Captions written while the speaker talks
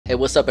Hey,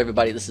 what's up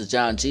everybody? This is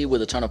John G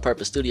with Eternal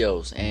Purpose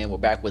Studios, and we're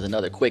back with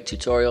another quick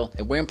tutorial.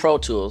 And we're in Pro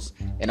Tools,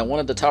 and I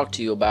wanted to talk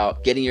to you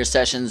about getting your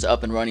sessions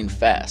up and running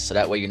fast, so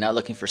that way you're not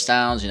looking for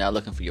sounds, you're not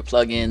looking for your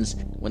plugins.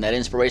 When that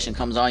inspiration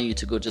comes on you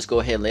to go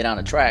ahead and lay down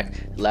a track,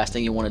 the last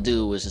thing you want to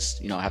do is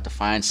just have to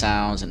find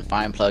sounds and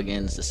find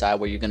plugins, decide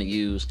what you're going to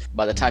use.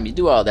 By the time you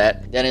do all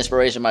that, that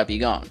inspiration might be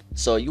gone.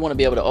 So you want to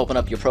be able to open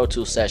up your Pro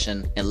Tools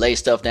session and lay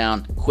stuff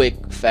down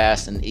quick,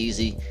 fast, and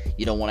easy.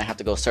 You don't want to have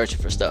to go searching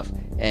for stuff.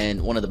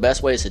 And one of the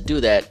best ways to do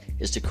that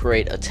is to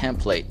create a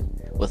template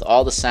with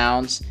all the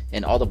sounds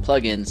and all the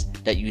plugins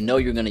that you know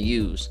you're going to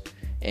use.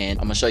 And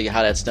I'm going to show you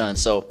how that's done.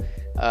 So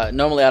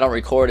normally I don't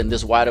record in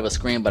this wide of a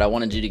screen, but I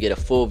wanted you to get a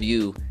full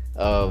view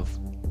of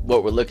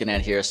what we're looking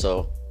at here.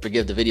 So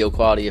forgive the video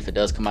quality if it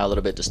does come out a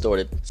little bit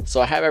distorted.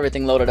 So I have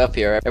everything loaded up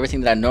here.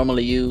 Everything that I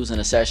normally use in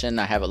a session,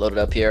 I have it loaded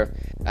up here.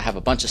 I have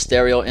a bunch of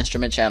stereo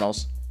instrument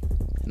channels,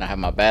 and I have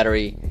my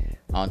battery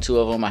on 2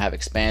 of them. I have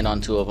expand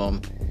on 2 of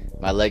them,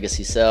 my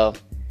legacy cell,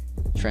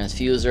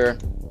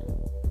 transfuser,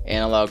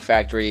 analog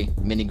factory,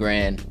 mini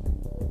grand,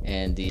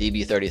 and the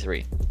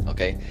DB33.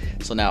 Okay,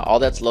 so now all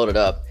that's loaded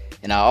up,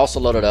 and I also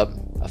loaded up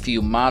a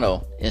few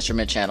mono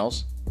instrument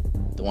channels,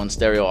 the one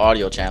stereo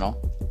audio channel,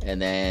 and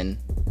then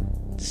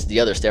this is the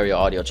other stereo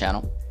audio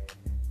channel.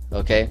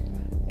 Okay,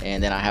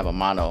 and then I have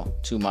a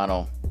 2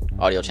 mono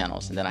audio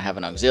channels, and then I have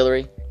an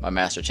auxiliary, my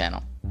master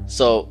channel.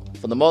 So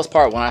for the most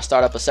part, when I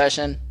start up a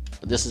session,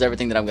 this is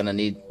everything that I'm going to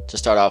need to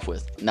start off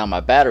with. Now my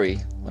battery,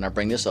 when I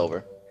bring this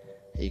over,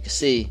 you can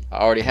see I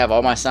already have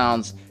all my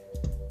sounds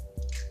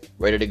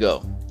ready to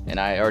go, and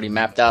I already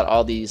mapped out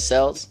all these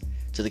cells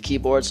to the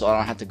keyboard, so I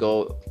don't have to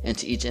go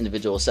into each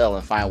individual cell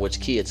and find which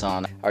key it's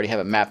on. I already have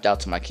it mapped out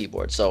to my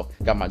keyboard. So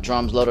I got my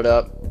drums loaded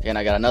up, and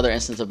I got another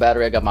instance of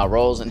battery. I got my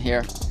rolls in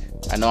here.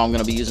 I know I'm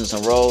going to be using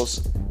some rolls.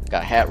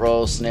 Got hat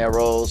rolls, snare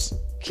rolls,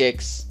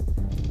 kicks,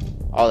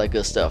 all that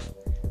good stuff.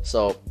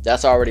 So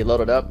that's already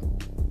loaded up.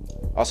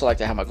 Also like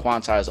to have my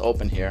quantize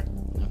open here.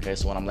 Okay,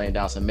 so when I'm laying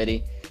down some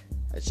MIDI,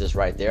 it's just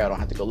right there. I don't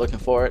have to go looking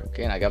for it.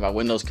 Okay, and I got my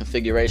Windows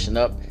configuration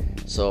up,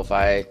 so if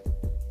I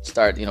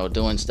start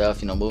doing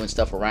stuff, moving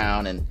stuff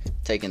around and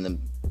taking the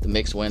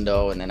mix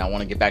window, and then I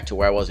want to get back to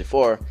where I was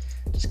before,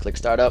 just click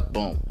start up,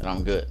 boom, and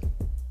I'm good.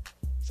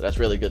 So that's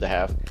really good to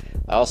have.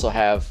 I also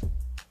have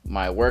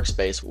my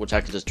workspace, which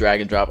I can just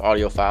drag and drop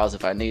audio files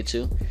if I need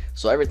to.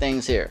 So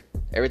everything's here.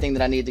 Everything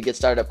that I need to get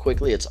started up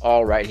quickly, it's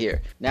all right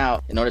here.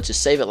 Now, in order to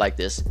save it like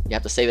this, you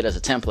have to save it as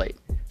a template.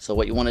 So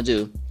what you want to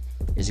do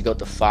is you go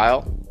to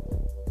File,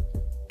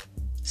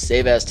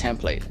 Save as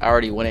Template. I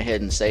already went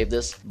ahead and saved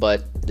this,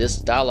 but this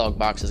dialog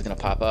box is going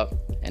to pop up,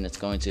 and it's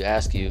going to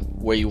ask you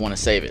where you want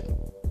to save it.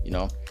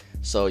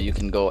 So you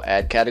can go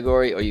Add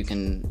Category, or you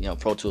can,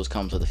 Pro Tools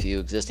comes with a few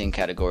existing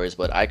categories,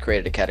 but I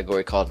created a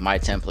category called My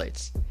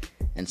Templates.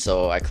 And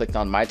so I clicked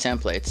on My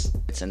Templates,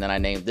 and then I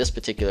named this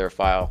particular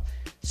file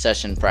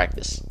Session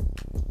Practice.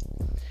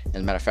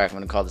 As a matter of fact, I'm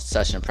going to call this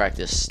Session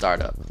Practice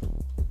Startup.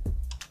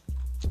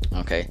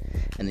 Okay,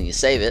 and then you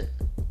save it,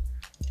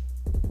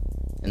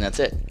 and that's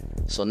it.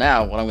 So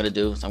now what I'm going to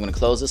do is I'm going to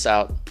close this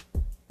out,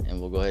 and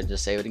we'll go ahead and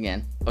just save it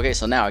again. Okay,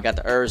 so now I got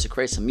the urge to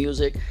create some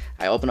music.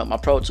 I open up my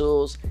Pro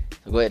Tools,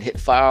 I go ahead and hit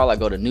File, I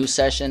go to New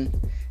Session,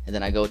 and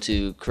then I go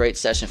to Create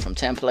Session from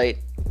Template.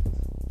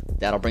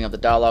 That'll bring up the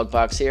dialog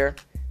box here.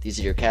 These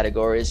are your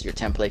categories, your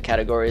template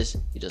categories.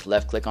 You just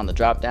left click on the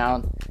drop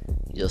down.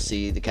 You'll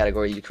see the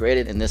category you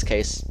created. In this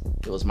case,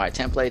 it was My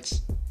Templates.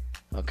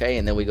 Okay,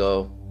 and then we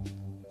go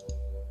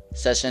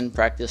Session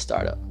Practice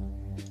Startup.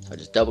 So I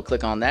just double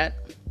click on that,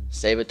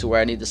 save it to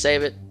where I need to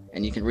save it,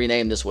 and you can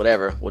rename this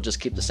whatever. We'll just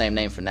keep the same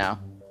name for now.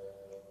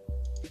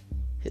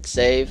 Hit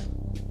save.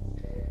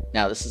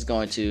 Now this is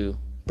going to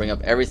bring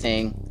up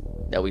everything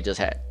that we just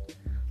had.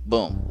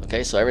 Boom.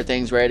 Okay, so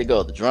everything's ready to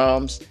go. The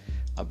drums,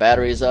 my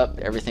battery's up,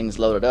 everything's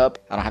loaded up.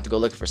 I don't have to go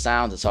looking for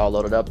sounds, it's all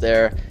loaded up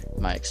there.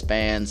 My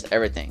expands,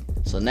 everything.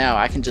 So now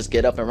I can just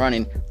get up and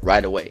running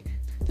right away.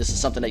 This is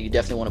something that you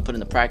definitely want to put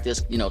into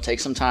practice. Take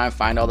some time,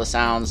 find all the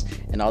sounds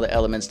and all the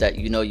elements that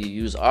you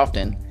use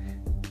often,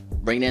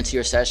 bring it into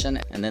your session,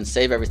 and then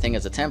save everything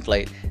as a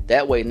template.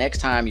 That way next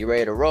time you're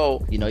ready to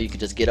roll, you can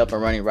just get up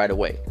and running right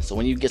away. So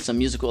when you get some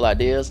musical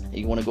ideas and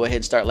you want to go ahead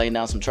and start laying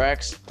down some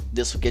tracks,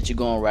 this will get you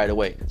going right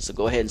away. So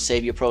go ahead and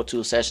save your Pro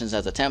Tools sessions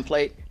as a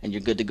template, and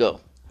you're good to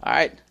go.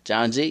 Alright,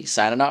 John G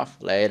signing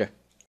off. Later.